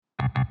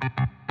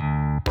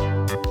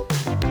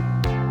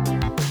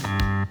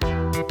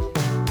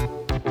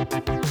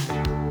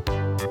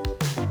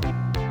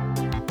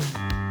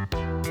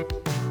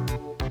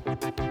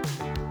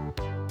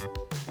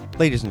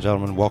Ladies and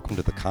gentlemen, welcome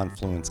to the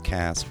Confluence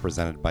Cast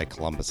presented by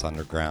Columbus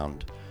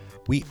Underground.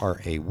 We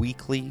are a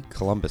weekly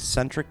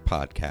Columbus-centric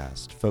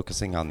podcast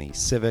focusing on the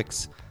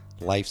civics,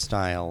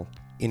 lifestyle,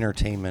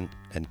 entertainment,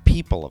 and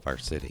people of our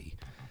city.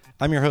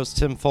 I'm your host,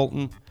 Tim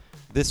Fulton.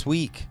 This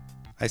week,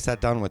 I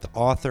sat down with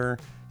author,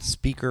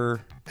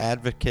 speaker,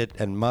 advocate,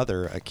 and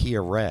mother,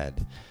 Akia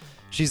Red.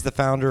 She's the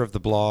founder of the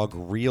blog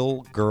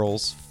Real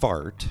Girls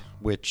F.A.R.T,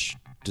 which,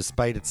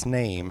 despite its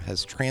name,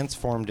 has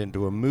transformed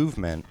into a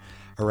movement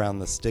around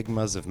the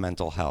stigmas of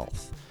mental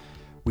health.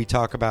 We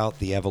talk about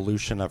the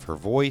evolution of her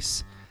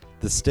voice,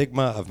 the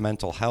stigma of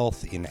mental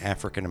health in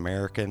African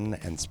American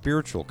and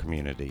spiritual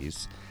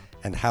communities,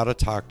 and how to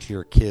talk to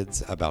your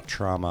kids about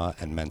trauma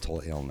and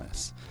mental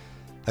illness.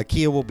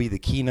 Akia will be the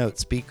keynote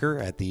speaker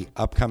at the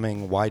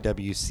upcoming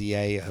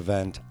YWCA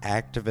event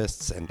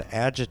Activists and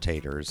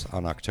Agitators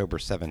on October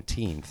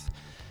 17th.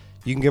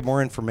 You can get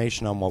more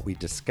information on what we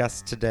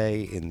discussed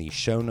today in the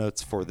show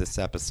notes for this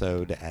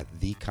episode at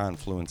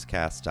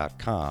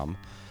theconfluencecast.com.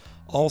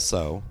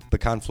 Also, the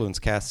Confluence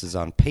Cast is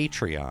on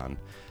Patreon.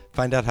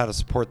 Find out how to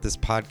support this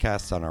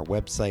podcast on our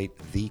website,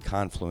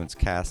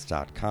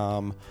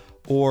 theconfluencecast.com,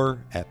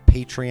 or at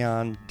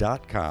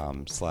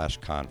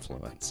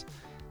patreon.com/confluence.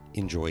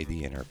 Enjoy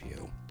the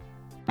interview.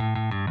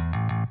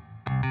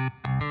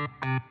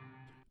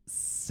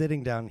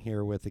 Sitting down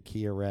here with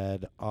Akia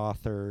Red,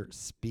 author,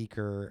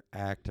 speaker,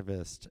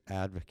 activist,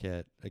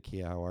 advocate.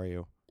 Akia, how are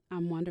you?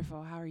 I'm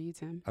wonderful. How are you,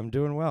 Tim? I'm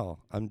doing well.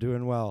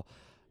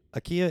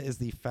 Akia is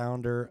the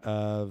founder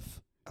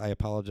of, I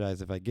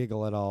apologize if I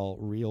giggle at all,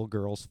 Real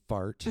Girls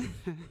F.A.R.T.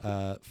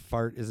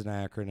 F.A.R.T is an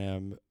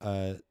acronym.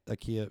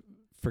 Akia,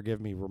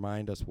 forgive me,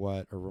 remind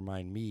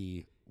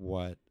me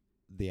what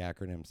the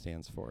acronym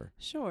stands for.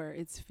 Sure.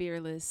 It's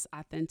Fearless,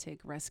 Authentic,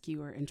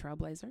 Rescuer, and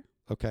Trailblazer.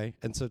 Okay.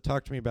 And so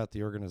talk to me about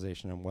the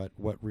organization and what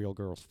Real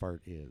Girls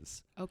F.A.R.T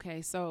is.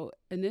 Okay. So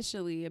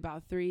initially,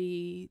 about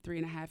three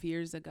and a half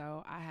years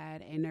ago, I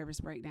had a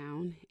nervous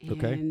breakdown.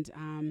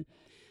 And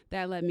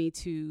that led me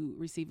to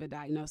receive a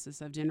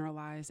diagnosis of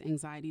generalized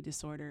anxiety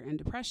disorder and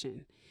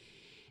depression.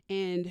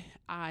 And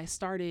I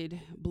started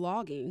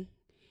blogging.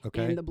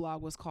 Okay. And the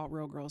blog was called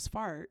Real Girls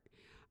F.A.R.T.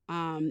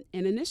 And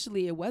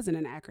initially, it wasn't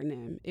an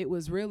acronym. It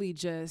was really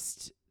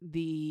just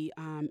the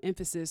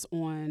emphasis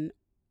on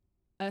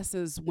us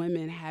as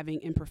women having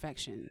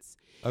imperfections.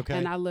 Okay.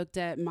 And I looked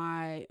at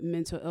my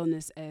mental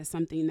illness as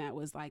something that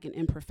was like an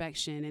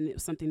imperfection, and it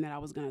was something that I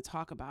was going to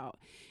talk about.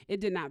 It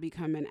did not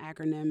become an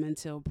acronym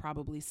until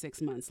probably 6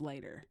 months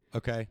later.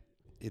 Okay.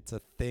 It's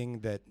a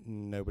thing that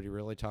nobody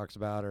really talks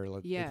about, or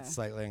it's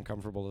slightly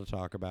uncomfortable to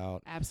talk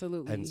about.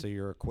 Absolutely. And so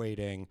you're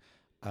equating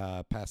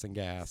passing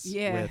gas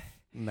with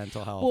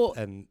mental health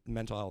and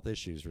mental health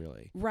issues,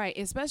 really. Right.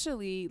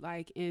 Especially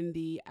like in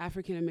the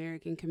African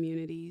American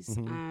communities.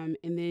 Mm-hmm.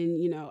 And then,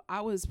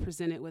 I was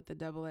presented with the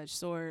double-edged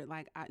sword.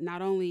 Like,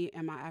 not only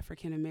am I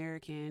African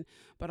American,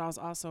 but I was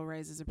also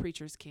raised as a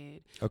preacher's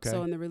kid. Okay.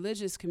 So in the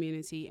religious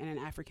community and in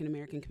African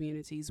American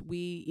communities,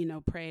 we,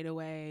 pray it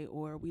away,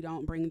 or we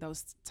don't bring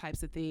those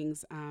types of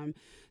things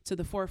to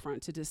the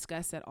forefront to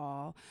discuss at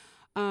all.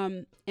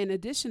 And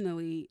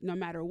additionally, no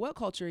matter what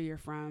culture you're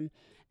from,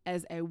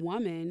 as a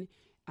woman,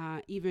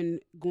 even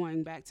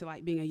going back to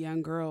like being a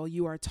young girl,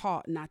 you are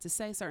taught not to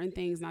say certain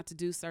things, not to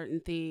do certain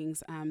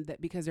things that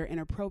because they're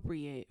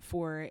inappropriate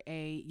for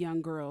a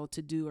young girl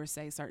to do or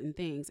say certain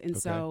things. And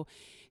so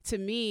to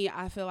me,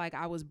 I feel like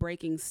I was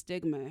breaking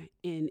stigma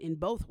in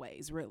both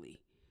ways, really.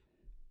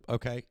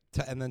 Okay.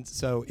 And then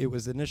so it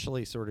was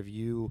initially sort of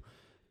you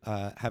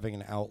having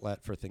an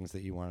outlet for things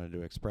that you wanted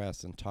to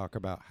express, and talk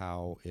about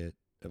how it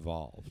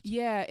evolved.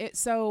 Yeah.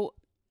 So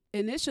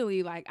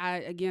initially, like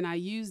I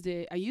used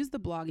the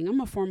blogging.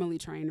 I'm a formally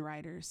trained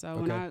writer. So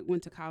when I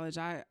went to college,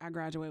 I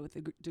graduated with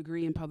a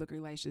degree in public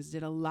relations,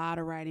 did a lot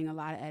of writing, a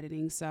lot of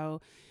editing. So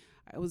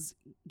I was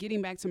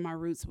getting back to my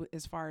roots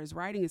as far as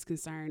writing is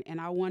concerned. And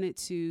I wanted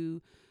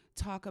to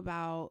talk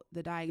about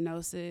the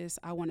diagnosis.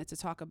 I wanted to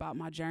talk about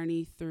my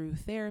journey through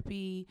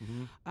therapy.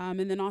 Mm-hmm.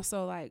 And then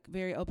also like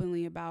very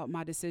openly about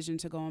my decision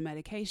to go on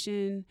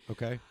medication.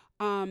 Okay.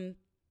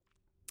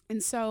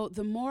 And so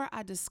the more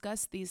I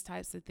discuss these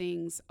types of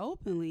things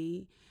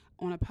openly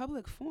on a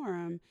public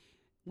forum,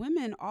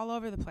 women all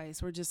over the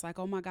place were just like,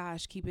 oh my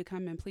gosh, keep it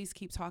coming. Please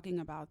keep talking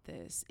about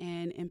this.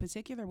 And in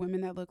particular,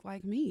 women that look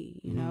like me,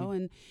 you know,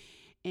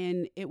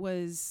 and it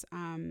was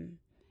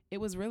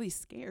really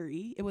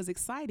scary. It was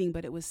exciting,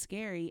 but it was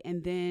scary.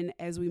 And then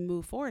as we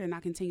move forward and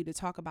I continued to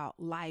talk about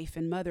life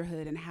and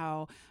motherhood and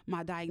how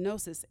my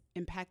diagnosis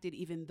impacted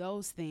even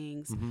those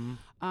things,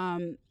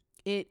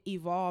 it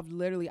evolved.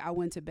 Literally, I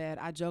went to bed.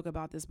 I joke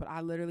about this, but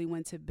I literally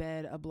went to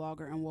bed a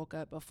blogger and woke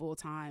up a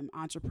full-time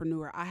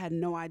entrepreneur. I had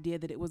no idea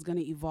that it was going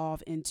to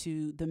evolve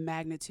into the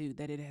magnitude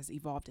that it has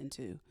evolved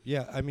into.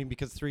 Yeah, I mean,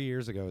 because 3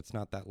 years ago, it's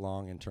not that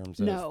long in terms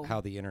of how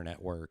the internet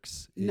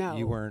works. No.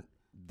 You weren't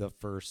the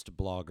first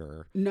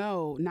blogger.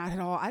 No, not at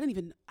all. I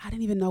didn't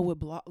even know what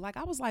blog. Like,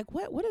 I was like,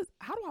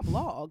 how do I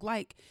blog?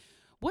 Like,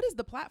 what is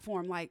the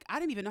platform? Like, I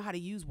didn't even know how to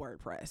use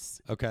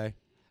WordPress. Okay.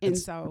 And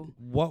so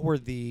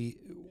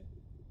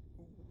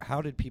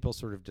how did people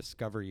sort of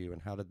discover you,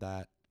 and how did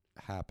that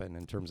happen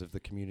in terms of the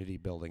community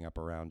building up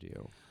around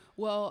you?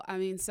 Well, I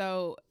mean,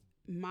 so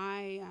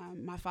my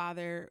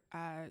father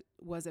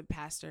was a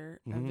pastor,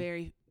 a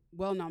very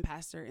well-known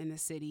pastor in the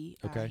city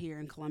here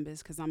in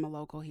Columbus, because I'm a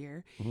local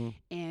here.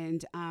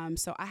 And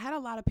so I had a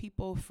lot of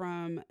people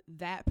from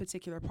that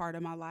particular part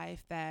of my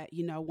life that,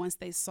 you know, once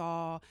they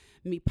saw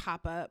me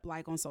pop up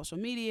like on social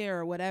media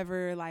or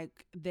whatever, like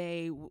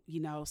they, you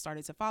know,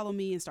 started to follow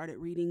me and started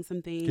reading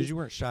some things. Because you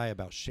weren't shy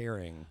about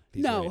sharing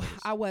these No, writers.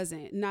 I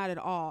wasn't, not at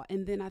all.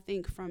 And then I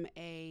think from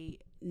a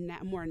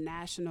more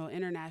national,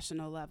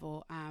 international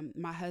level,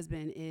 my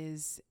husband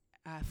is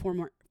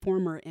former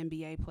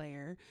NBA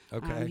player.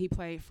 Okay. He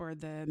played for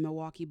the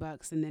Milwaukee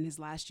Bucks, and then his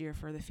last year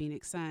for the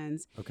Phoenix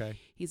Suns. Okay.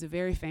 He's a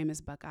very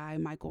famous Buckeye,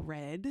 Michael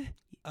Redd.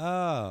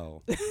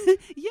 Oh.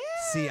 Yeah.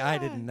 See, I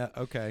didn't know.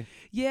 Okay.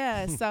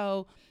 Yeah.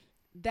 So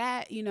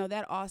that, you know,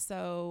 that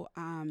also,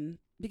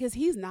 because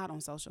he's not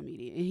on social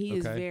media and he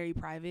is very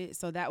private.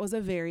 So that was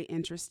a very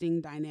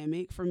interesting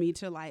dynamic for me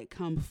to like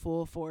come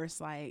full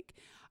force, like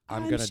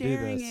I'm going to do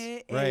sharing this.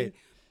 it. Right. And,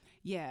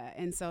 yeah.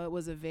 And so it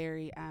was a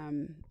very,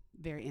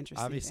 very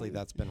interesting. Obviously, thing.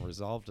 that's been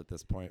resolved at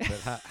this point.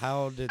 But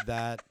how did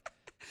that?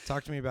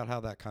 Talk to me about how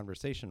that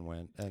conversation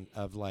went, and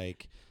of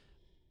like,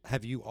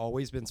 have you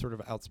always been sort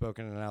of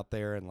outspoken and out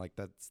there, and like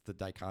that's the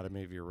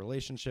dichotomy of your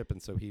relationship,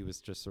 and so he was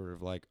just sort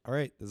of like, all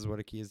right, this is what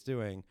Aki is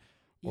doing,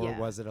 or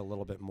was it a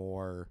little bit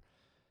more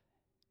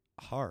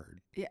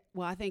hard? Yeah.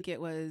 Well, I think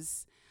it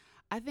was.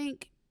 I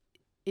think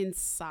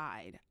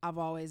inside, I've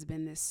always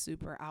been this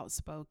super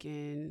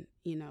outspoken,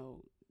 you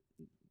know,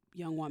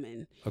 young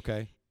woman.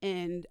 Okay.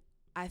 And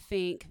I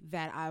think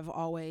that I've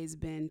always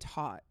been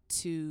taught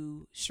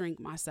to shrink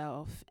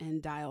myself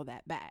and dial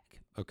that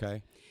back.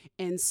 Okay.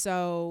 And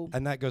so...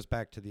 And that goes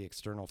back to the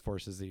external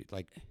forces,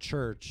 like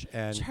church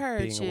and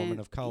being a woman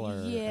of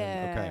color.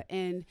 Yeah.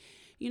 And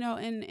you know,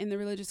 in the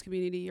religious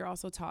community, you're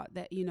also taught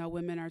that, you know,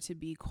 women are to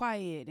be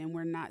quiet and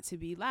we're not to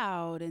be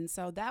loud. And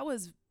so that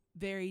was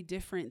very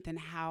different than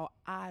how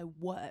I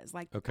was.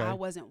 Like, I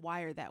wasn't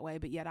wired that way,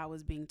 but yet I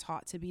was being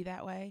taught to be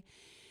that way.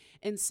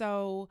 And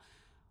so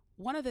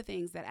one of the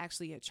things that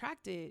actually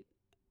attracted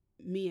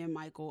me and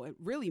Michael,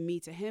 really me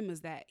to him, is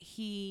that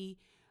he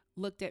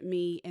looked at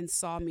me and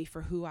saw me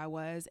for who I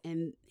was,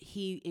 and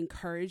he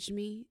encouraged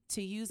me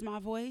to use my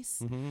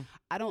voice.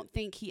 I don't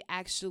think he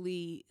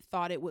actually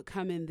thought it would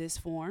come in this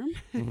form.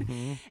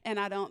 And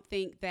I don't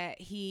think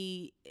that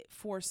he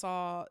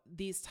foresaw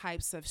these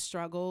types of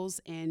struggles.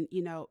 And,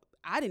 you know,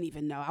 I didn't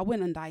even know. I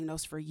went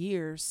undiagnosed for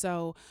years.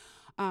 So,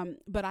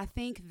 but I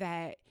think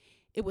that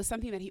it was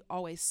something that he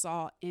always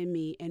saw in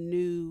me and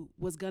knew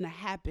was going to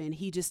happen.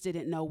 He just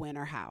didn't know when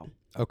or how.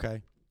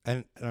 Okay.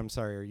 And I'm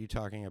sorry, are you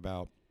talking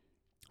about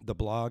the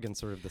blog and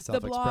sort of the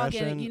self-expression? The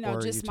blog and, you know,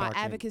 just my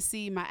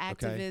advocacy, my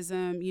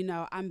activism. You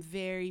know, I'm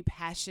very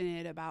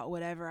passionate about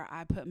whatever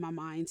I put my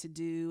mind to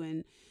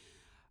do.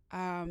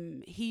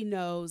 And he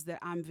knows that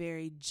I'm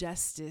very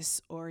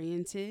justice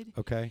oriented.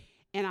 Okay.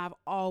 And I've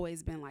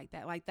always been like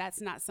that. Like,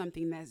 that's not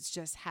something that's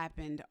just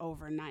happened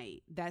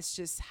overnight. That's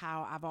just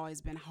how I've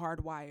always been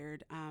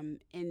hardwired.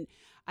 And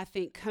I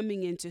think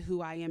coming into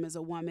who I am as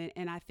a woman,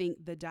 and I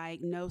think the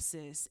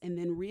diagnosis, and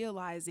then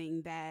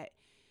realizing that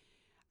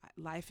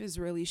life is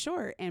really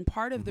short. And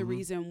part of the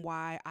reason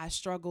why I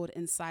struggled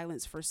in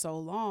silence for so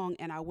long,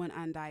 and I went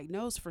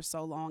undiagnosed for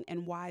so long,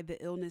 and why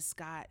the illness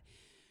got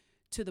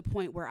to the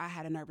point where I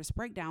had a nervous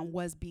breakdown,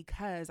 was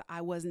because I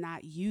was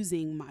not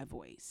using my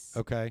voice.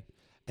 Okay.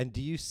 And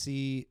do you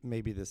see,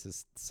 maybe this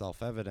is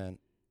self-evident,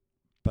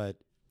 but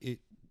it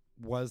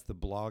was the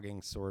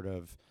blogging sort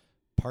of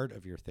part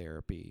of your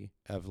therapy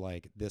of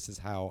like, this is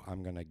how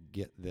I'm going to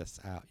get this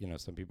out. You know,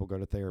 some people go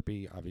to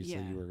therapy.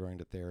 Obviously, you were going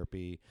to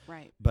therapy.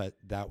 Right. But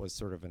that was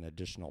sort of an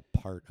additional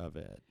part of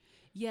it.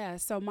 Yeah.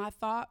 So my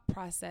thought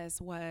process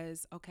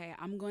was, okay,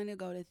 I'm going to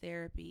go to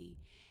therapy.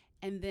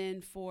 And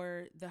then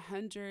for the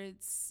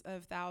hundreds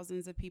of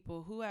thousands of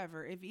people,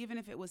 whoever, even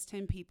if it was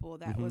 10 people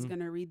that was going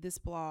to read this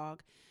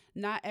blog,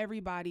 not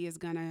everybody is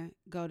going to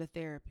go to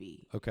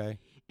therapy. Okay.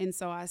 And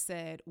so I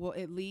said, well,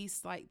 at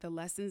least like the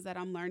lessons that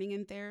I'm learning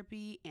in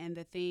therapy and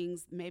the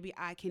things, maybe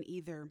I can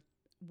either,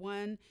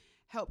 one,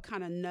 help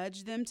kind of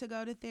nudge them to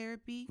go to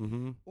therapy,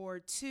 or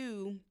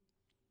two,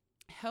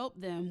 help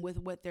them with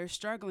what they're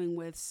struggling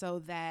with, so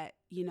that,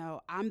 you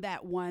know, I'm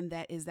that one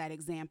that is that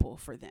example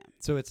for them.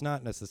 So it's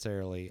not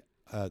necessarily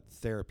a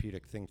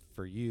therapeutic thing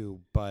for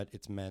you, but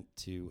it's meant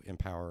to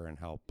empower and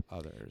help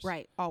others.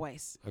 Right.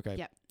 Always. Okay.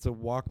 Yep. So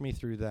walk me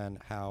through then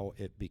how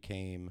it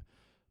became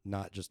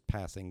not just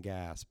passing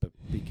gas, but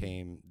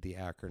became the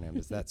acronym.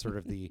 Is that sort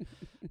of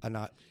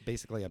not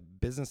basically a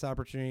business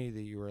opportunity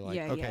that you were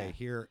like,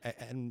 here,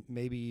 and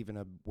maybe even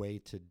a way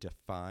to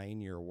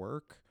define your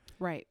work?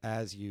 Right.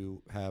 As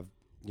you have,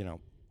 you know,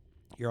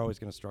 you're always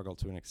going to struggle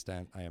to an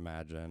extent, I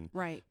imagine.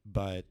 Right.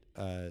 But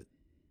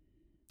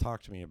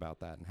talk to me about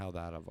that and how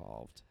that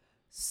evolved.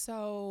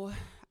 So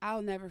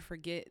I'll never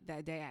forget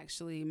that day.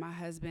 Actually, my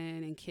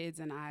husband and kids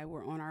and I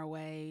were on our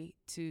way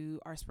to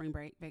our spring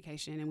break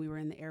vacation, and we were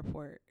in the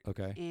airport.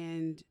 Okay.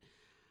 And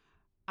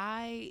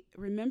I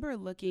remember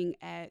looking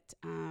at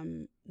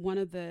one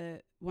of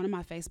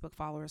my Facebook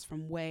followers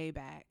from way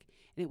back,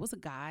 and it was a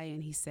guy,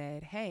 and he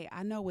said, "Hey,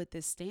 I know what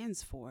this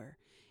stands for."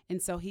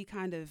 And so he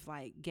kind of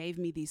like gave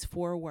me these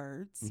 4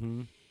 words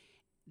Mm-hmm.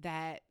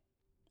 that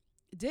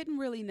didn't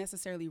really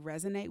necessarily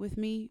resonate with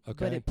me,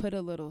 Okay. but it put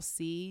a little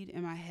seed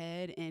in my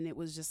head, and it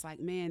was just like,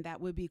 man,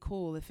 that would be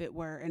cool if it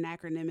were an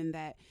acronym and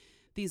that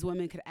these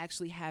women could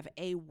actually have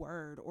a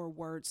word or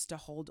words to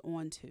hold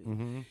on to.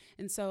 Mm-hmm.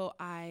 And so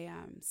I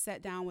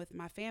sat down with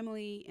my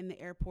family in the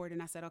airport,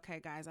 and I said, okay,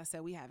 guys, I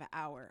said, we have an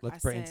hour.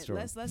 Let's I brainstorm.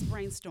 Said, let's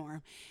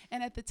brainstorm.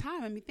 And at the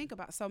time, I mean, think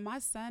about, so my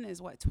son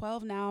is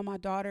 12 now. My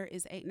daughter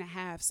is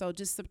 8.5. So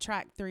just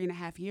subtract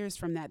 3.5 years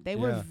from that. They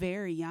were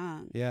very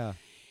young. Yeah.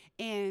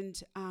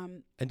 And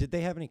did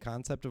they have any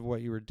concept of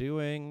what you were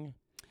doing?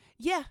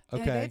 yeah,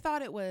 okay. And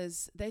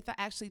they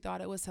actually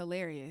thought it was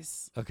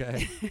hilarious.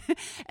 Okay.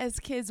 As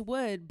kids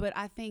would, but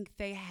I think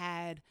they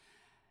had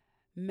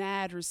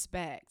mad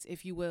respect,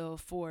 if you will,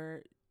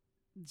 for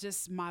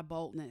just my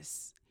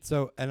boldness.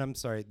 So, and I'm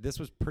sorry, this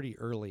was pretty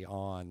early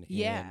on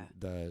in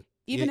the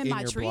even in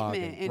my your treatment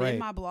blogging. and Right. in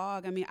my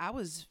blog. I mean, I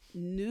was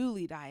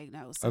newly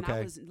diagnosed, and I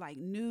Okay. was like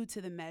new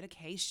to the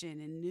medication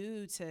and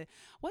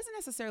wasn't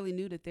necessarily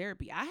new to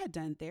therapy. I had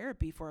done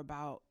therapy for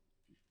about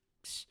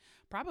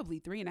probably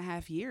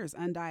 3.5 years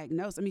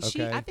undiagnosed. I mean,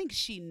 Okay. I think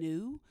she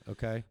knew,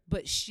 Okay.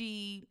 but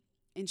she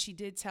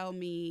did tell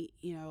me,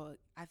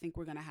 I think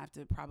we're going to have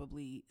to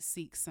probably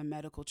seek some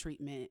medical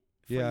treatment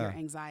for Yeah. your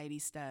anxiety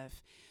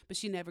stuff, but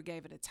she never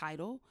gave it a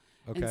title.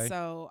 Okay. And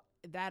so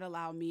that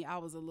allowed me, I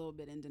was a little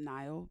bit in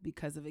denial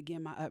because of,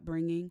 again, my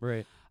upbringing,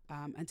 Right.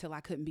 Until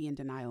I couldn't be in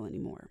denial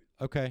anymore.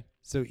 Okay.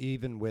 So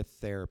even with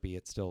therapy,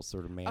 it still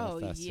sort of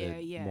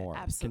manifested more.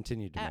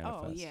 Continued to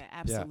manifest. Oh, yeah,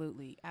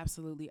 absolutely.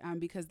 Absolutely.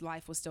 Because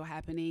life was still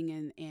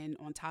happening and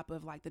on top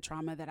of like the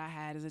trauma that I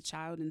had as a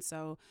child. And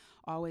so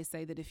I always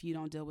say that if you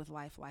don't deal with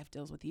life, life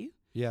deals with you.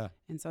 Yeah.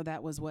 And so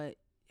that was what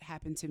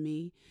happened to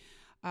me.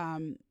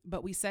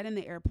 But we sat in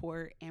the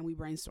airport and we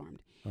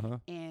brainstormed. Uh-huh.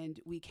 And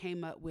we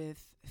came up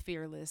with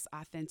fearless,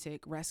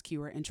 authentic,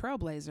 rescuer, and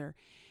trailblazer.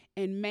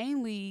 And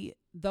mainly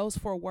those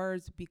 4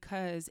 words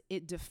because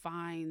it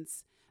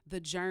defines the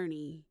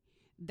journey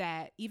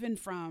that even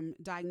from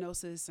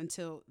diagnosis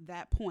until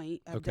that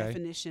point of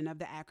definition of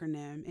the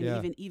acronym,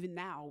 and even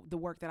now, the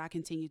work that I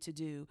continue to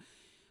do.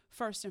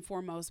 First and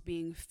foremost,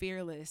 being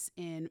fearless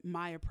in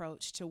my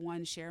approach to,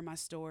 1, share my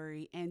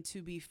story, and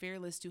to be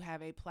fearless to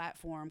have a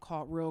platform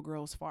called Real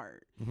Girls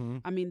F.A.R.T. Mm-hmm.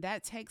 I mean,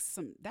 that's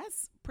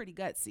pretty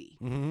gutsy,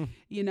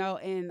 Mm-hmm.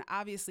 and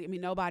obviously, I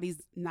mean,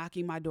 nobody's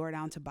knocking my door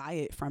down to buy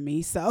it from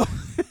me. So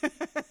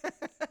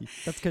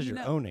that's because you're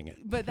owning it.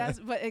 But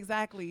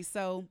exactly.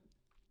 So,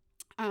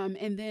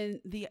 and then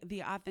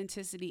the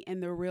authenticity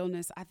and the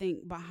realness, I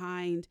think,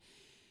 behind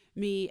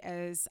me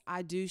as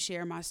I do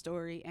share my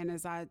story and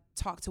as I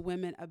talk to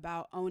women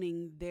about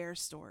owning their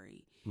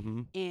story.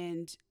 Mm-hmm.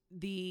 And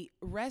the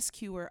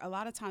rescuer, a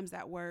lot of times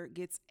that word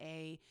gets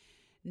a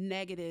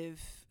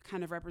negative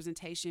kind of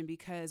representation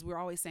because we're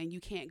always saying you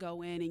can't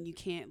go in and you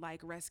can't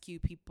like rescue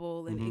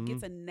people, and it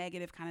gets a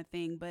negative kind of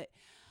thing. But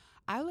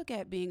I look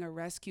at being a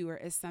rescuer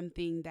as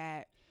something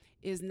that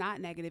is not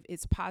negative.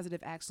 It's positive,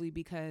 actually,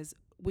 because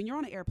when you're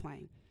on an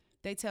airplane,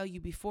 they tell you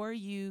before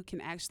you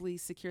can actually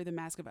secure the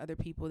mask of other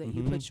people that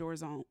you put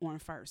yours on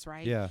first,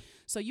 right? Yeah.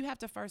 So you have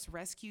to first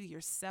rescue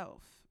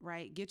yourself,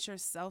 right? Get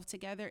yourself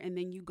together, and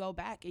then you go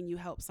back and you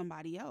help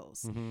somebody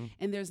else. Mm-hmm.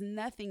 And there's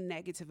nothing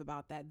negative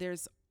about that.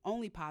 There's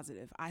only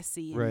positive I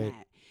see in Right.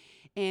 that.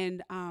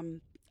 And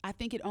I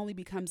think it only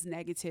becomes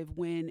negative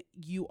when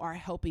you are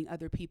helping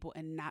other people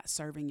and not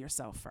serving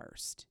yourself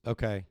first.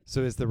 Okay.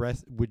 So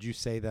would you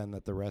say then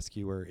that the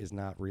rescuer is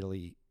not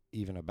really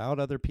even about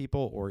other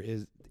people, or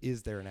is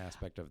there an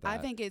aspect of that? I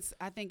think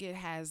it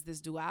has this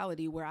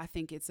duality where I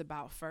think it's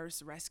about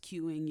first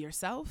rescuing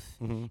yourself,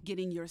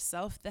 getting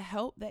yourself the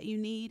help that you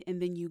need, and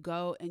then you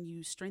go and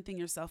you strengthen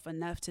yourself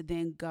enough to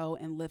then go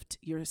and lift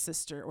your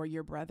sister or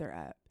your brother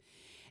up.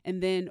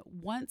 And then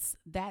once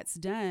that's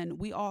done,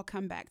 we all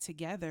come back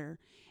together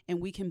and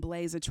we can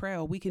blaze a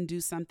trail. We can do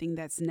something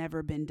that's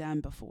never been done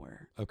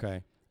before.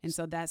 Okay. And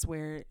so that's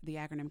where the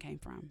acronym came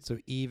from. So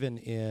even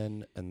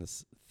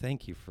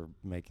thank you for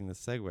making the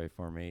segue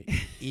for me,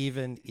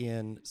 even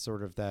in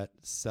sort of that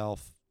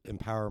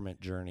self-empowerment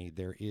journey,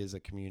 there is a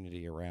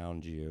community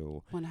around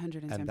you.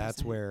 110%. And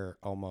that's where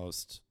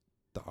almost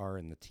the R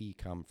and the T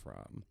come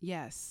from.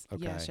 Yes.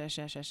 Okay. Yes.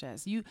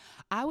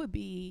 I would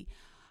be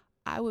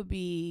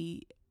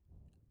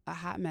a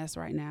hot mess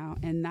right now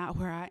and not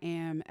where I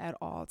am at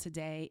all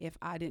today if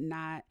I did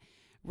not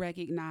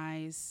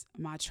recognize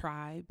my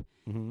tribe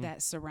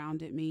that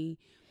surrounded me.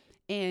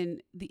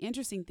 And the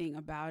interesting thing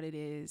about it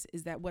is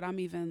that what I'm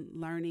even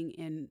learning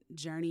and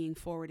journeying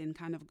forward and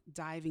kind of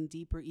diving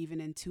deeper even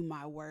into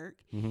my work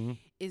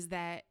is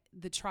that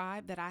the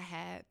tribe that I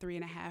had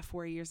 3.5,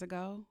 4 years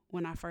ago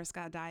when I first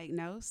got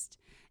diagnosed,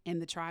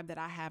 and the tribe that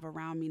I have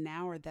around me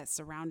now, or that's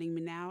surrounding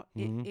me now,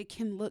 it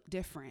can look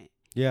different.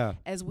 Yeah.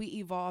 As we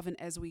evolve and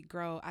as we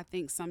grow, I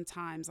think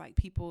sometimes like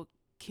people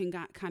can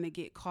kind of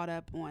get caught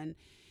up on,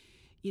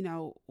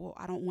 well,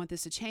 I don't want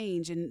this to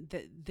change, and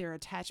their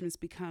attachments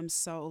become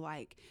so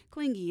like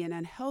clingy and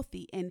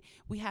unhealthy. And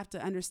we have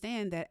to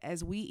understand that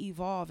as we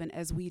evolve and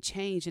as we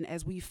change and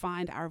as we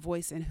find our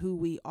voice and who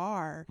we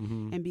are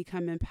and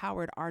become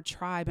empowered, our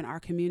tribe and our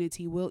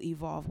community will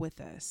evolve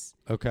with us.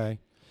 Okay.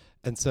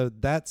 And so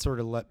that sort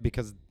of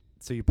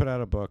so you put out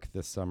a book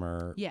this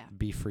summer, Yeah.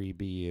 Be Free,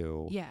 Be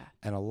You. Yeah.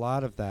 And a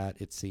lot of that,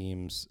 it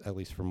seems, at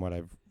least from what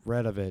I've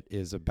read of it,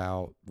 is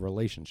about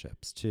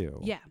relationships too.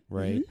 Yeah.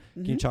 Right?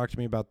 Mm-hmm. Can you talk to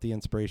me about the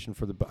inspiration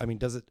for the book? I mean,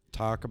 does it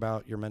talk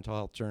about your mental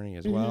health journey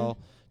as well?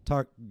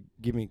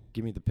 Give me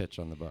the pitch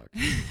on the book.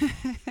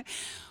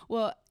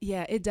 Well,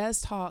 yeah, it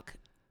does talk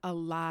a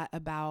lot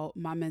about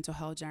my mental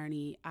health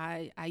journey.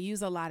 I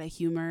use a lot of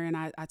humor, and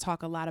I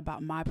talk a lot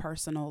about my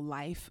personal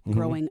life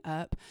growing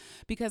up,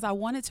 because I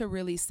wanted to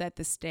really set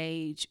the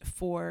stage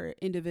for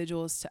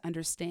individuals to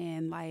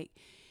understand, like,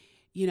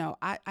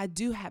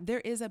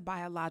 there is a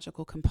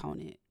biological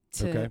component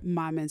to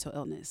my mental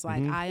illness.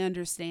 Like, I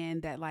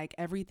understand that like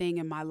everything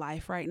in my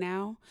life right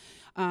now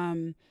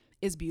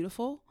is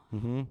beautiful,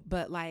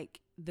 but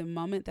like the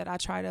moment that I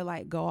try to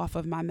like go off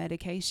of my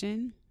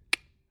medication,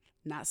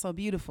 not so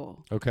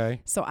beautiful.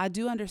 Okay. So I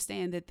do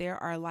understand that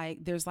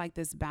there's like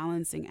this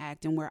balancing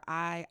act, and where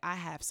I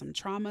have some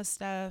trauma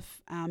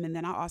stuff, and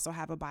then I also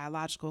have a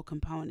biological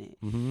component.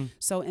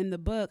 So in the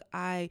book,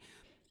 I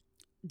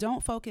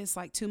don't focus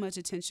like too much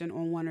attention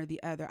on one or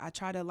the other. I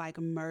try to like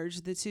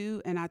merge the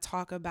two, and I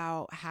talk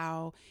about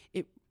how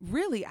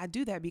I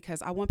do that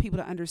because I want people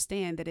to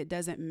understand that it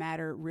doesn't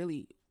matter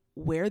really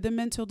where the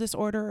mental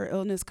disorder or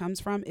illness comes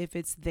from. If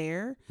it's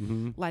there,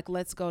 like,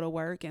 let's go to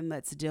work and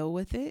let's deal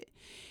with it.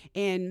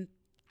 And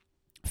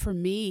for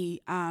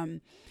me,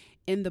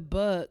 in the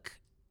book,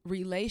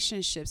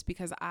 relationships,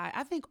 because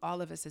I think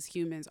all of us as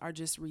humans are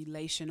just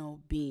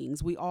relational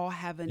beings. We all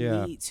have a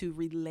need to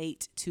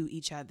relate to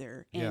each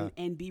other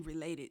and be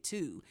related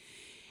to.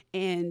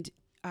 And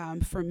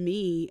for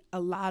me,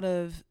 a lot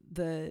of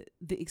the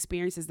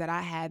experiences that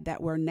I had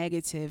that were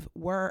negative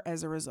were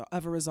as a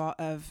result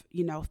of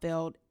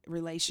failed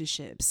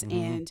relationships.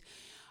 And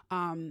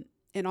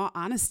in all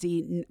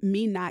honesty,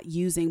 me not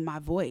using my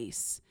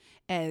voice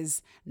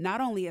as not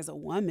only as a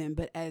woman,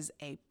 but as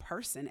a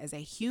person, as a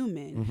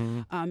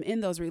human, in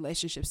those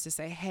relationships, to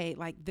say, hey,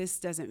 like, this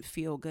doesn't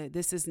feel good.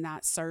 This is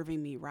not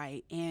serving me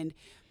right. And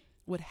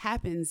what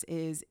happens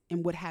is,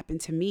 and what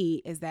happened to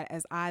me is that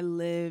as I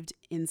lived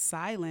in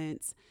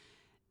silence,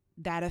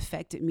 that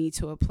affected me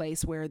to a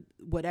place where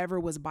whatever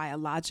was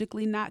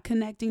biologically not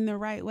connecting the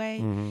right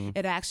way,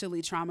 it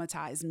actually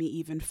traumatized me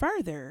even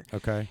further.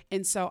 Okay.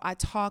 And so I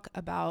talk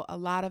about a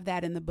lot of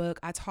that in the book.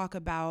 I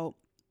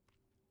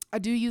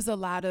do use a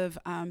lot of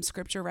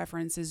scripture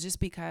references, just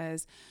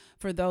because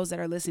for those that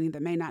are listening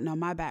that may not know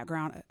my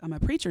background, I'm a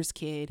preacher's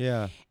kid.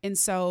 Yeah. And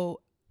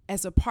so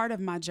as a part of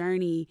my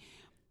journey,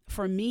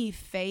 for me,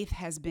 faith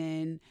has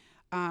been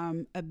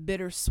a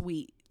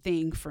bittersweet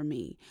thing for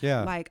me.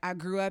 Yeah. Like, I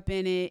grew up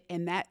in it,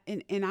 and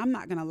I'm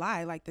not going to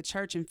lie, like, the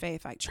church and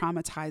faith like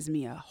traumatized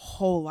me a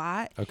whole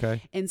lot.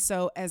 Okay. And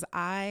so as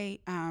I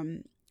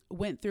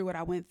went through what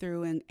I went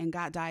through and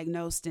got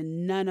diagnosed,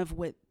 and none of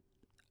what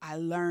I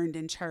learned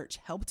in church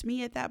helped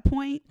me at that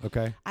point.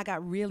 Okay. I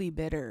got really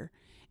bitter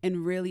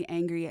and really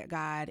angry at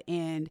God.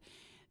 And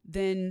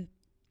then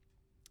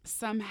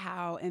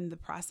somehow, in the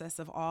process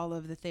of all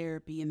of the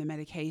therapy and the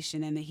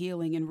medication and the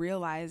healing, and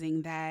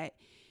realizing that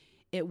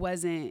it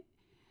wasn't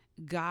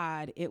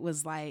God, it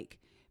was like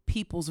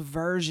people's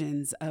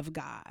versions of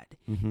God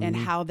and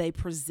how they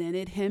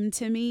presented him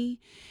to me.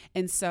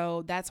 And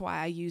so that's why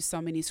I use so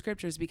many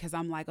scriptures, because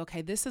I'm like,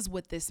 okay, this is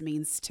what this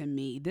means to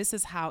me. This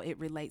is how it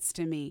relates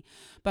to me.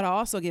 But I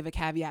also give a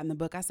caveat in the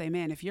book. I say,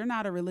 man, if you're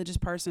not a religious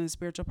person, a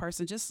spiritual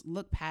person, just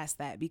look past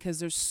that, because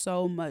there's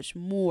so much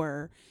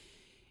more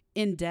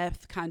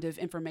in-depth kind of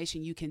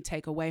information you can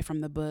take away from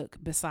the book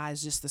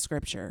besides just the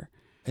scripture.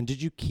 And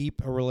did you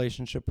keep a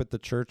relationship with the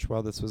church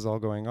while this was all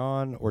going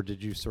on? Or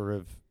did you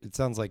it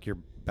sounds like you're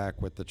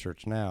back with the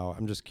church now.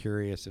 I'm just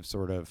curious if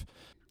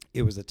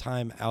it was a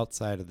time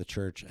outside of the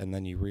church and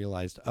then you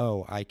realized,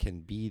 oh, I can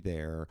be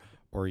there.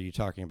 Or are you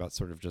talking about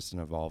sort of just an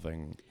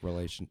evolving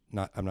relation?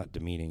 I'm not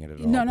demeaning it at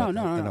all. No.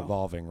 An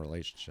evolving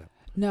relationship.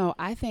 No,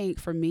 I think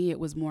for me, it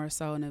was more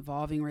so an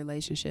evolving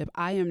relationship.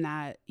 I am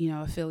not,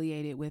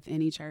 affiliated with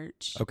any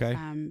church. Okay.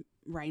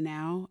 Right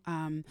now,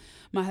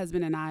 my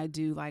husband and I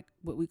do like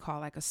what we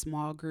call like a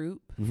small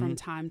group from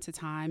time to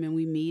time, and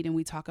we meet and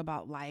we talk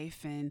about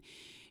life, and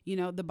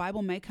the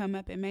Bible may come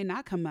up, it may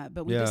not come up,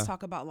 but we just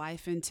talk about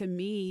life. And to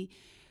me,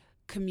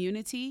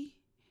 community,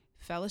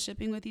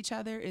 fellowshipping with each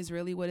other is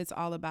really what it's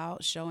all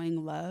about,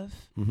 showing love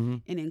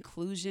and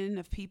inclusion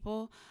of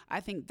people. I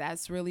think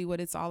that's really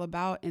what it's all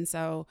about. And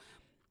so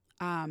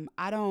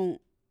I don't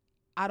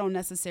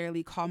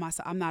necessarily call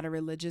myself, I'm not a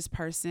religious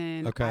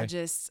person. Okay. I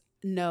just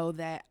know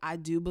that I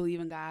do believe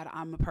in God.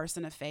 I'm a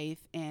person of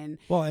faith, and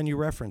Well, and you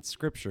reference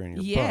scripture in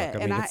your yeah,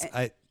 book. I and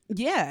mean,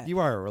 yeah. you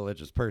are a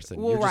religious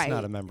person. Well, You're just right.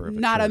 not a member of a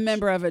not church. a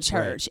member of a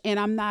church. Right. And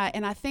I'm not,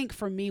 and I think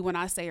for me, when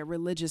I say a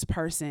religious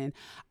person,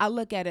 I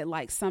look at it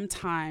like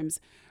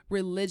sometimes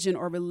religion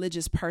or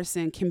religious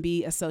person can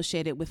be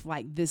associated with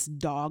like this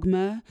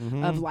dogma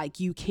of like,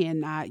 you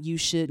cannot, you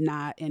should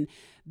not. And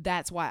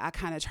that's why I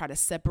kind of try to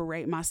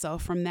separate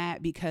myself from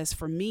that, because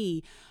for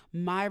me,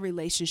 my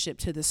relationship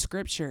to the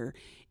scripture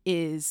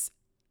is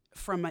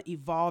from an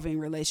evolving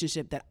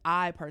relationship that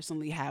I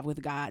personally have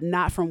with God,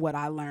 not from what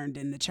I learned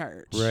in the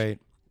church. Right.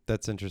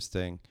 That's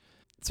interesting.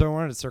 So I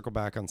wanted to circle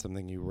back on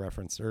something you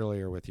referenced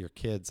earlier with your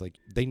kids. Like,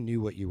 they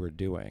knew what you were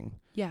doing.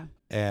 Yeah.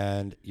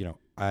 And,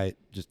 I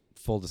just,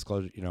 full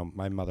disclosure,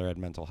 my mother had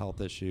mental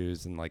health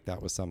issues, and like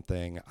that was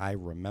something I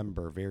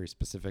remember very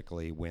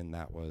specifically when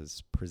that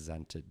was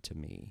presented to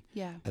me.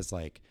 Yeah. As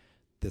like,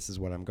 this is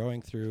what I'm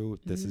going through.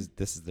 This is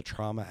the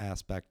trauma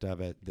aspect of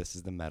it. This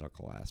is the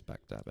medical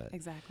aspect of it.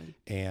 Exactly.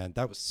 And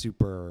that was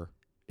super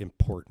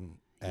important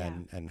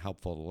and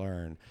helpful to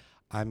learn.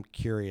 I'm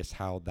curious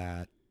how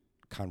that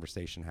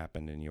conversation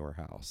happened in your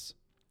house.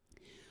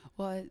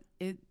 Well,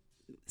 it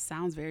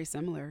sounds very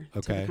similar to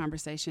Okay. the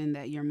conversation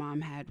that your mom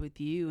had with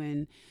you.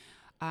 And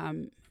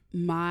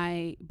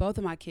both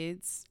of my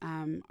kids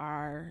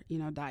are,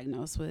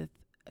 diagnosed with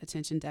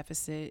attention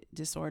deficit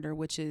disorder,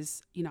 which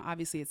is,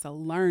 obviously it's a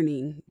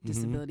learning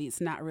disability.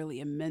 It's not really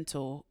a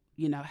mental,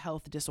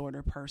 health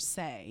disorder per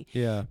se.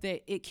 Yeah.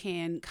 That it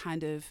can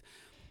kind of,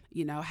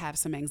 have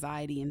some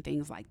anxiety and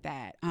things like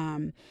that.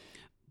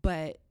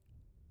 But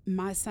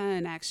my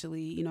son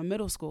actually,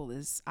 middle school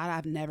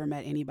I've never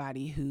met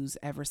anybody who's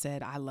ever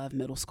said, I love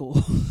middle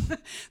school.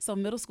 So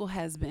middle school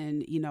has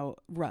been,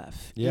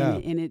 rough. Yeah.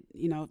 And it,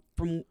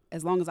 from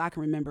as long as I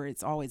can remember,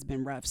 it's always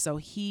been rough. So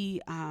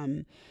he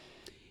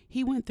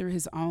went through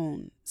his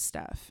own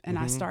stuff, and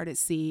I started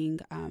seeing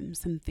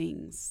some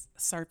things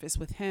surface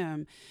with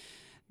him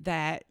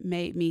that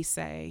made me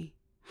say,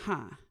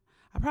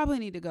 I probably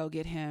need to go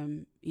get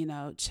him,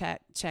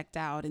 checked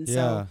out. And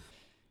so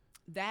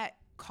that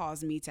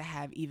caused me to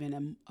have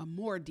even a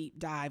more deep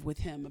dive with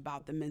him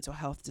about the mental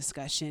health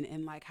discussion,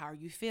 and like, how are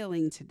you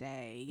feeling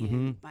today?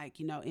 And like,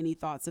 any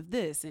thoughts of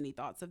this, any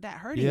thoughts of that,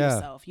 hurting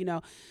yourself,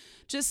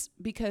 just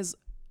because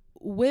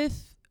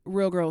with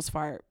Real Girls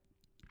F.A.R.T,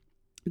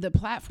 the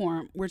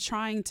platform, we're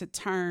trying to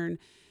turn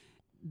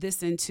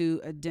this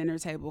into a dinner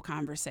table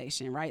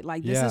conversation, right?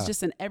 Like, this is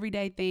just an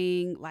everyday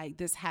thing. Like,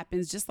 this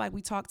happens just like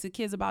we talk to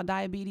kids about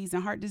diabetes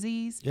and heart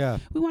disease. Yeah.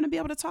 We want to be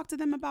able to talk to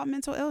them about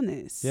mental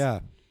illness. Yeah.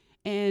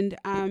 And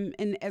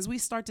as we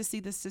start to see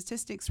the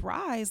statistics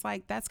rise,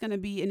 like, that's going to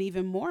be an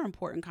even more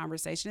important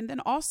conversation. And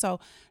then also,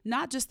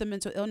 not just the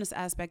mental illness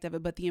aspect of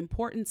it, but the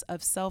importance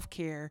of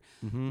self-care,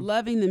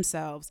 loving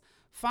themselves,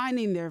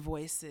 finding their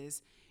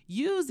voices,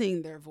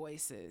 using their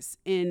voices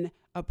in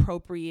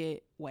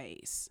appropriate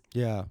ways.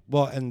 Yeah.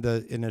 Well, and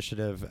the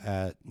initiative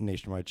at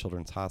Nationwide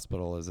Children's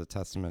Hospital is a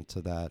testament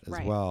to that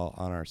as well.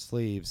 On our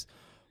sleeves.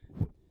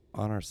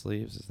 On our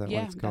sleeves, is that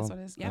what it's called? Yeah,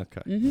 that's what it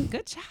is. Yeah. Okay.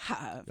 Good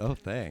job. Oh,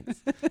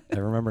 thanks. I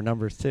remember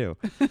numbers too.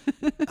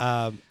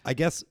 I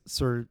guess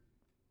sort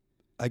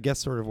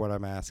of what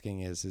I'm asking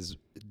is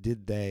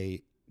did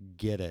they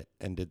get it,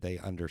 and did they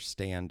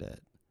understand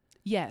it?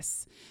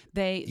 Yes,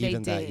 they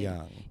Even did. that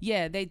young.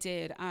 Yeah, they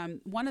did.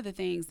 One of the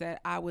things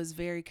that I was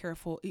very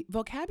careful,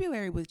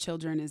 vocabulary with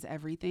children is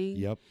everything.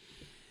 Yep.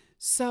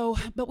 So,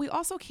 but we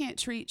also can't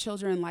treat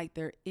children like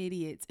they're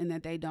idiots and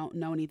that they don't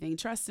know anything.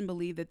 Trust and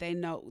believe that they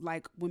know.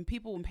 Like, when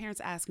parents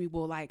ask me,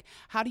 well, like,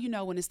 how do you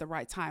know when it's the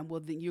right time?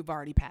 Well, then you've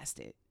already passed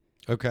it.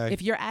 Okay.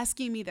 If you're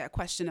asking me that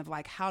question of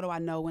like, how do I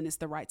know when it's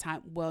the right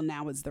time? Well,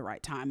 now it's the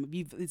right time.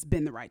 It's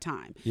been the right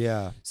time.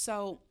 Yeah.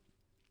 So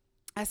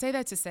I say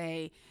that to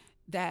say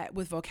that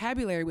with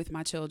vocabulary with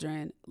my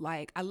children,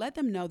 like, I let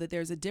them know that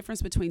there's a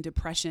difference between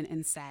depression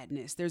and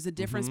sadness. There's a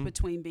difference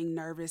between being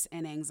nervous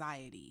and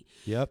anxiety.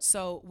 Yep.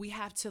 So we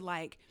have to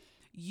like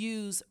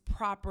use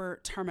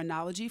proper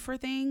terminology for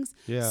things,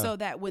 Yeah. so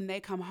that when they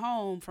come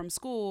home from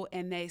school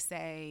and they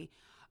say,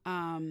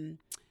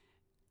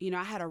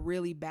 I had a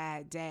really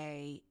bad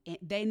day, and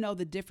they know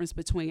the difference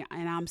between,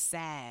 and I'm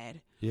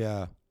sad.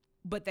 Yeah.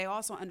 But they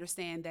also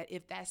understand that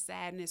if that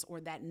sadness or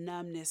that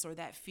numbness or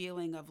that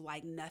feeling of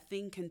like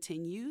nothing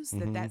continues,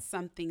 that's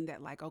something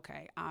that like,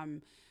 okay,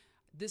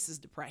 this is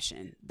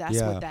depression.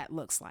 That's what that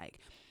looks like.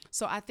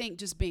 So I think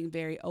just being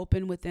very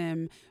open with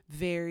them,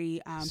 very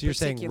so you're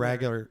saying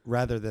regular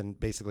rather than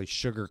basically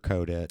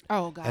sugarcoat it.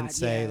 Oh God, and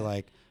say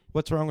like,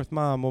 what's wrong with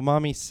mom? Well,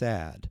 mommy's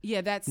sad. Yeah,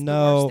 that's the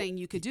worst thing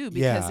you could do,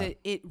 because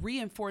it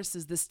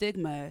reinforces the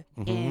stigma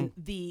and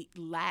the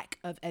lack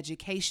of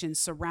education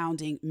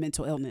surrounding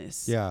mental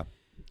illness. Yeah,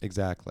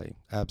 exactly.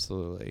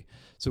 Absolutely.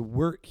 So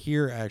we're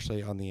here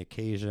actually on the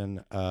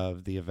occasion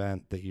of the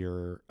event that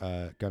you're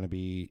going to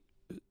be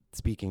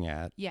speaking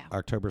at. Yeah.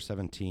 October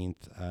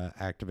 17th,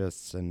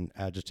 activists and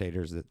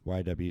agitators at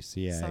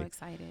YWCA. So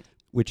excited.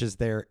 Which is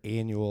their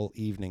annual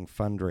evening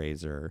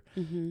fundraiser.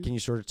 Can you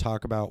sort of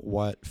talk about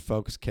what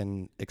folks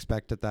can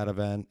expect at that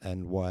event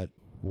and what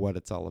what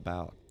it's all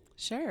about.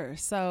 Sure.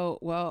 So,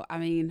 well, I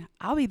mean,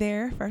 I'll be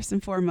there first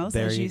and foremost,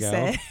 There as you you go.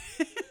 said.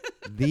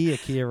 The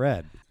Akia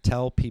Red.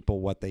 Tell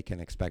people what they can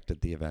expect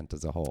at the event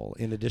as a whole,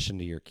 in addition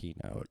to your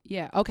keynote.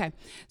 Yeah. Okay.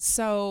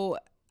 So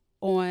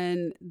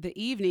on the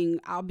evening,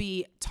 I'll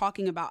be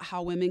talking about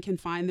how women can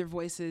find their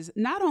voices,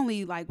 not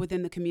only like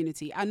within the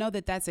community. I know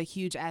that that's a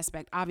huge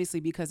aspect, obviously,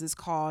 because it's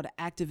called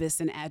activists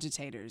and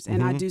agitators.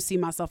 And I do see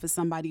myself as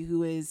somebody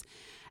who is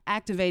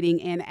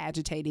activating and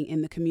agitating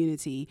in the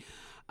community.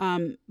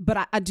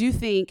 But I do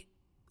think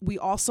we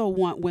also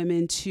want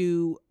women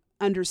to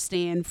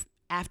understand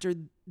after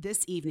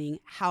this evening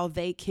how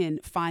they can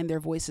find their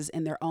voices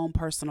in their own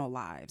personal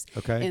lives,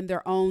 in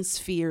their own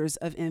spheres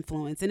of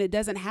influence. And it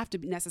doesn't have to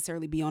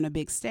necessarily be on a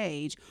big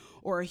stage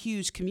or a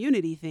huge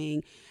community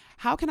thing.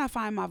 How can I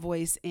find my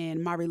voice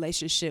in my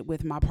relationship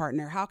with my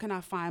partner? How can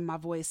I find my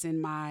voice in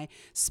my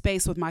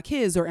space with my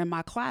kids or in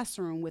my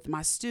classroom with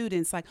my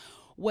students? Like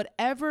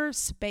whatever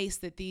space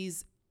that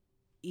these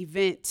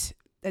event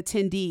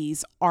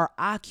attendees are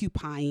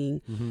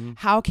occupying,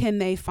 how can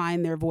they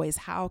find their voice?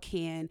 How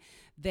can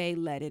they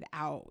let it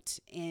out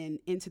and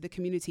into the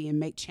community and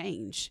make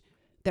change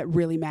that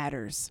really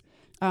matters?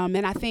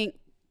 And I think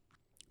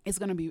it's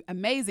going to be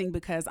amazing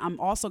because I'm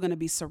also going to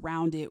be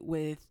surrounded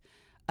with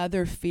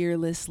other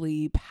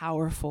fearlessly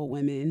powerful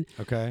women.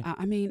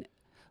 I mean,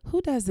 who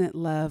doesn't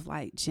love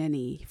like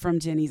Jenny from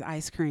Jenny's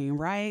Ice Cream,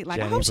 right? Like,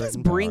 Jenny I hope she's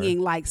Britton bringing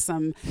Power. like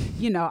some,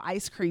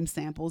 ice cream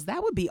samples.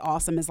 That would be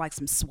awesome as like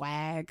some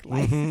swag,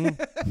 like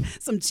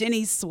some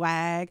Jenny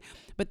swag.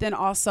 But then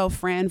also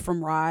Fran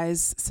from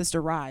Rise,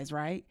 Sister Rise,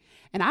 right?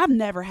 And I've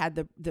never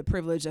had the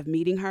privilege of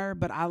meeting her,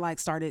 but I like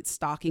started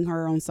stalking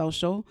her on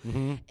social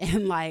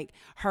and like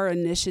her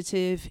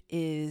initiative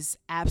is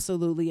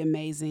absolutely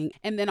amazing.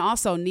 And then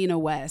also Nina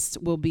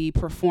West will be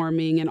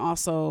performing and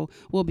also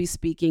will be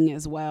speaking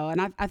as well.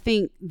 And I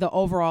think the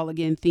overall,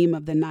 again, theme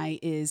of the night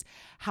is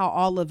how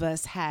all of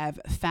us have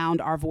found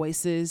our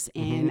voices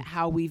and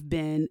how we've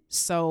been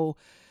so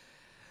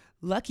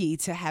lucky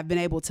to have been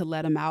able to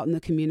let them out in the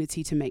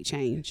community to make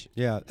change.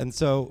 Yeah. And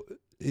so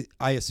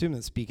I assume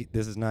that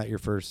this is not your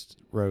first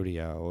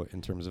rodeo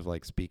in terms of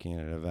like speaking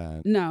at an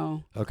event.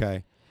 No.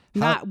 Okay.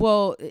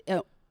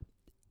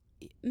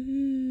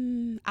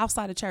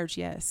 Outside of church,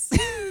 yes.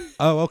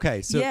 Oh,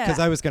 okay. So, Yeah. because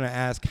I was going to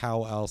ask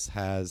how else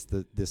has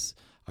this,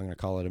 I'm going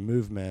to call it a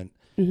movement,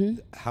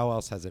 how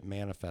else has it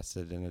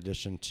manifested in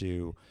addition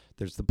to,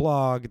 there's the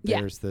blog,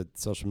 there's the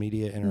social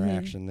media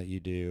interaction that you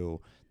do,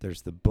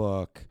 there's the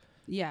book.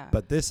 Yeah.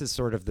 But this is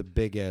sort of the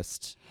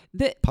biggest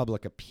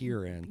public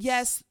appearance.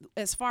 Yes,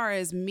 as far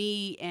as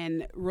me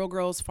and Real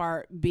Girls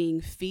F.A.R.T being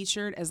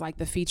featured as like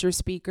the feature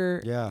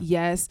speaker. Yeah.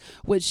 Yes,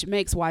 which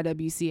makes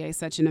YWCA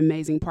such an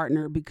amazing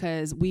partner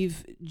because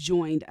we've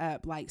joined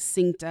up, like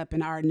synced up,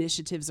 and our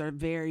initiatives are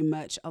very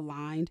much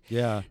aligned.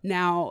 Yeah.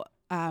 Now,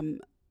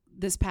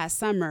 this past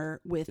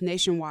summer with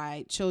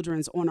Nationwide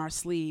Children's on Our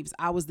Sleeves,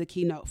 I was the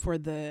keynote for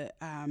the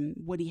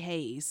Woody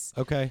Hayes.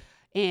 Okay.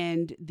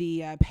 And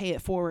the Pay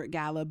It Forward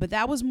Gala, but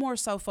that was more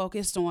so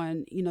focused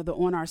on, the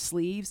On Our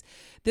Sleeves.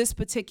 This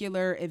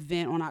particular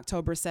event on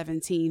October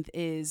 17th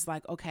is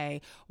like,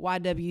 okay,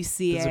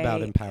 YWCA, it's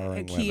about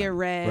empowering Akia women.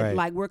 Red, Right.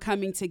 like we're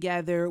coming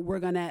together,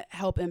 we're going to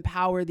help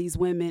empower these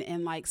women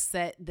and like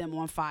set them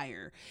on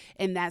fire.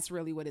 And that's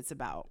really what it's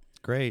about.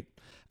 Great.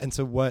 And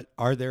so what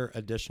are there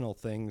additional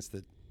things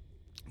that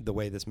the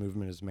way this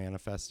movement is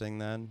manifesting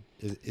then?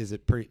 Is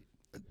it pretty...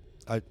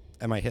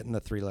 am I hitting the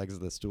three legs of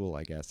the stool,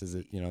 I guess? Is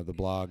it, the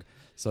blog,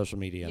 social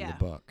media, and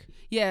the book?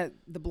 Yeah,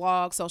 the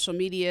blog, social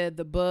media,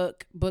 the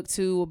book. Book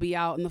 2 will be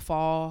out in the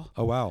fall.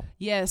 Oh, wow.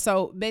 Yeah,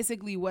 so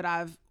basically what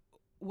I've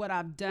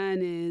done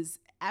is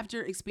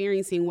after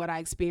experiencing what I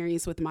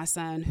experienced with my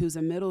son, who's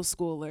a middle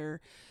schooler,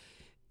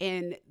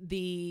 and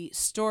the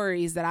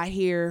stories that I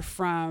hear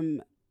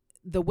from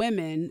the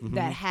women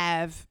that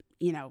have,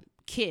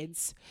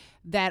 kids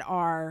that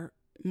are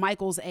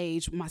Michael's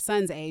age, my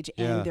son's age,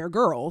 and they're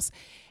girls.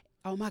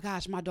 Oh my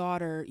gosh, my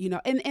daughter,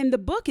 and the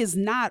book is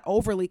not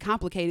overly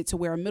complicated to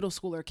where a middle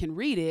schooler can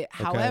read it.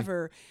 Okay.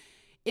 However,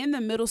 in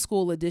the middle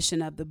school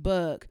edition of the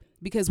book,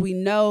 because we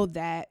know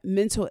that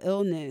mental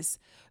illness,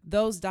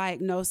 those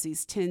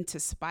diagnoses tend to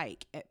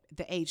spike at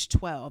the age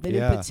 12. And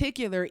in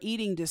particular,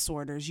 eating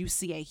disorders, you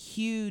see a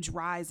huge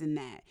rise in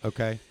that.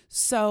 Okay.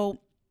 So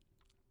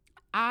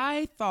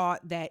I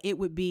thought that it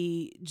would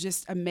be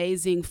just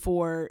amazing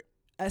for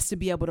us to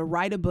be able to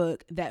write a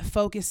book that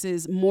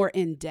focuses more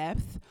in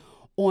depth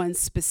on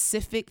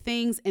specific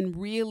things and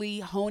really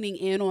honing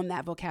in on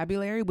that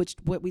vocabulary, which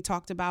what we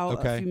talked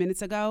about a few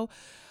minutes ago,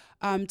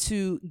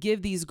 to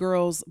give these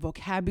girls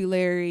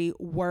vocabulary,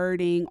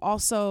 wording,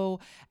 also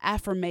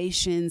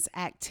affirmations,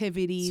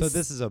 activities. So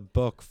this is a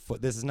book.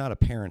 This is not a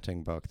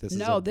parenting book. This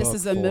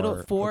is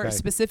a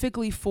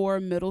specifically for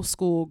middle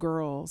school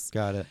girls.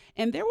 Got it.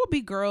 And there will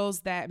be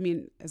girls that,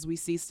 as we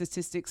see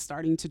statistics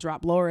starting to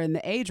drop lower in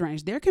the age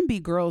range, there can be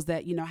girls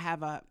that,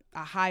 have a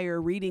higher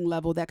reading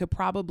level that could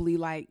probably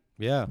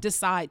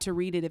decide to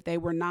read it if they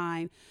were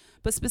 9.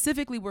 But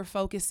specifically, we're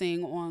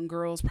focusing on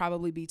girls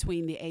probably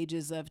between the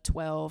ages of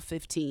 12,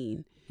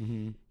 15.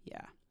 Mm-hmm.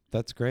 Yeah.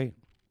 That's great.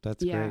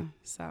 That's great.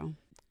 So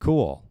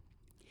Cool.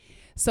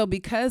 So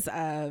because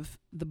of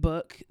the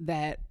book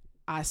that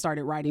I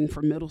started writing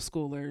for middle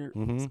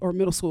schooler or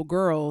middle school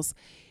girls,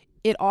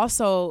 it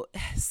also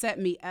set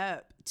me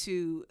up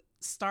to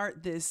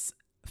start this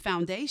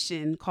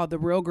foundation called the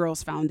Real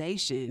Girls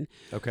Foundation,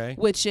 Okay.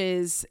 which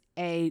is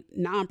a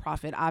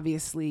nonprofit,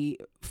 obviously,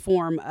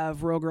 form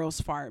of Real Girls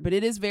F.A.R.T, but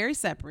it is very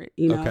separate,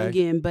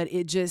 again, but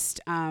it just,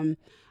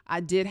 I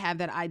did have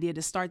that idea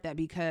to start that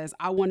because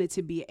I wanted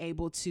to be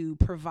able to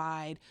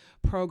provide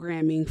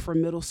programming for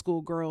middle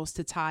school girls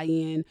to tie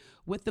in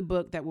with the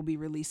book that will be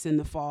released in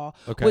the fall,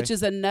 which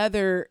is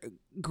another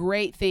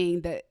great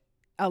thing that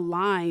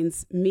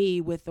aligns me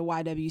with the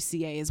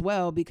YWCA as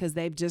well, because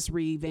they've just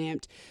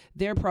revamped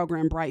their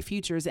program Bright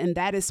Futures, and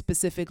that is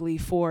specifically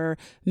for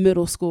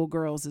middle school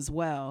girls as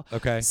well.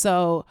 Okay.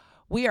 So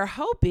we are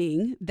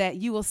hoping that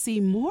you will see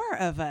more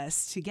of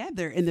us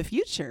together in the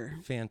future.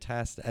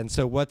 Fantastic. And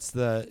so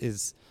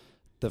is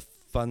the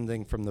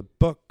funding from the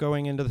book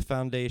going into the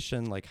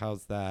foundation? Like,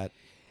 how's that?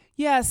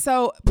 Yeah,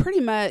 so pretty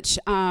much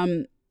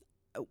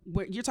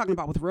you're talking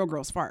about with Real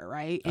Girls F.A.R.T,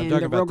 right? I'm and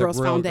talking the Real about Girls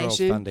the Real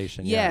Foundation. Girls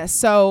Foundation. Yeah.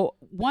 So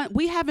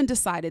we haven't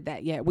decided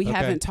that yet. We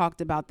haven't talked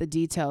about the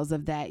details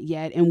of that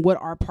yet and what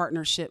our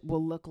partnership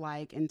will look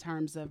like in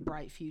terms of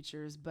Bright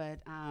Futures, but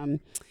and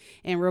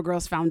Real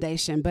Girls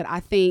Foundation. But I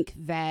think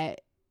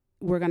that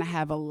we're going to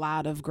have a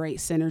lot of great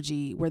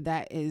synergy where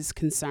that is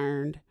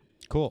concerned.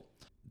 Cool.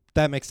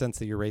 That makes sense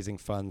that you're raising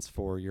funds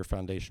for your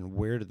foundation.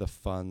 Where do the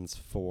funds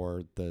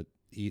for that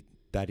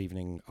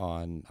evening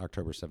on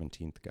October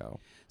 17th go?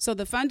 So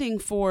the funding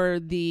for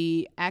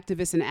the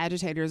activists and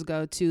agitators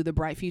go to the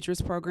Bright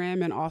Futures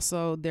program and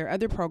also their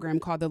other program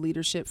called the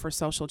Leadership for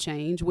Social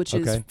Change, which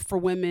is for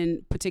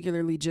women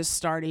particularly just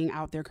starting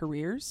out their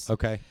careers.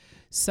 Okay.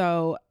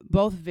 So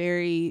both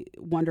very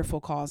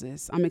wonderful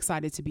causes. I'm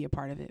excited to be a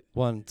part of it.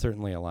 One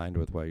certainly aligned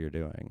with what you're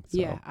doing. So.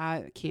 Yeah,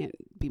 I can't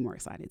be more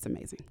excited. It's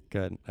amazing.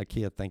 Good.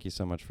 Akia, thank you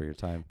so much for your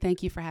time.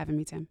 Thank you for having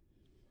me, Tim.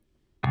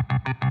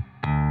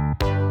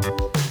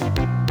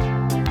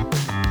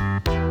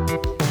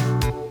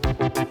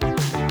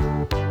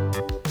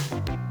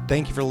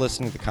 Thank you for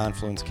listening to the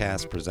Confluence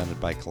Cast presented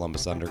by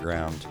Columbus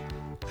Underground.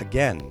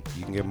 Again,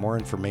 you can get more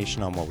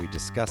information on what we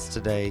discussed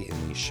today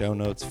in the show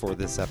notes for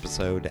this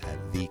episode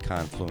at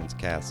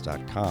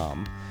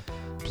theconfluencecast.com.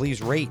 Please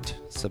rate,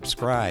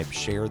 subscribe,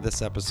 share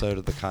this episode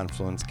of the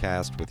Confluence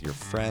Cast with your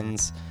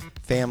friends,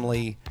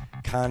 family,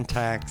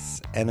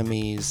 contacts,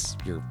 enemies,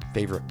 your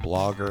favorite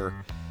blogger.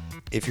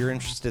 If you're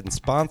interested in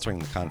sponsoring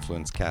the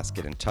Confluence Cast,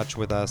 get in touch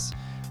with us.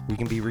 We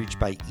can be reached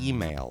by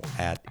email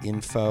at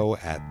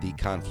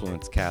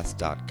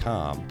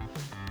info@theconfluencecast.com.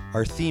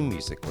 Our theme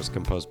music was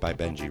composed by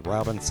Benji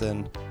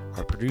Robinson.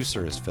 Our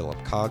producer is Philip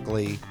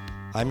Cogley.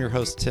 I'm your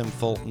host, Tim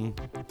Fulton.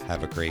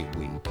 Have a great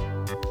week.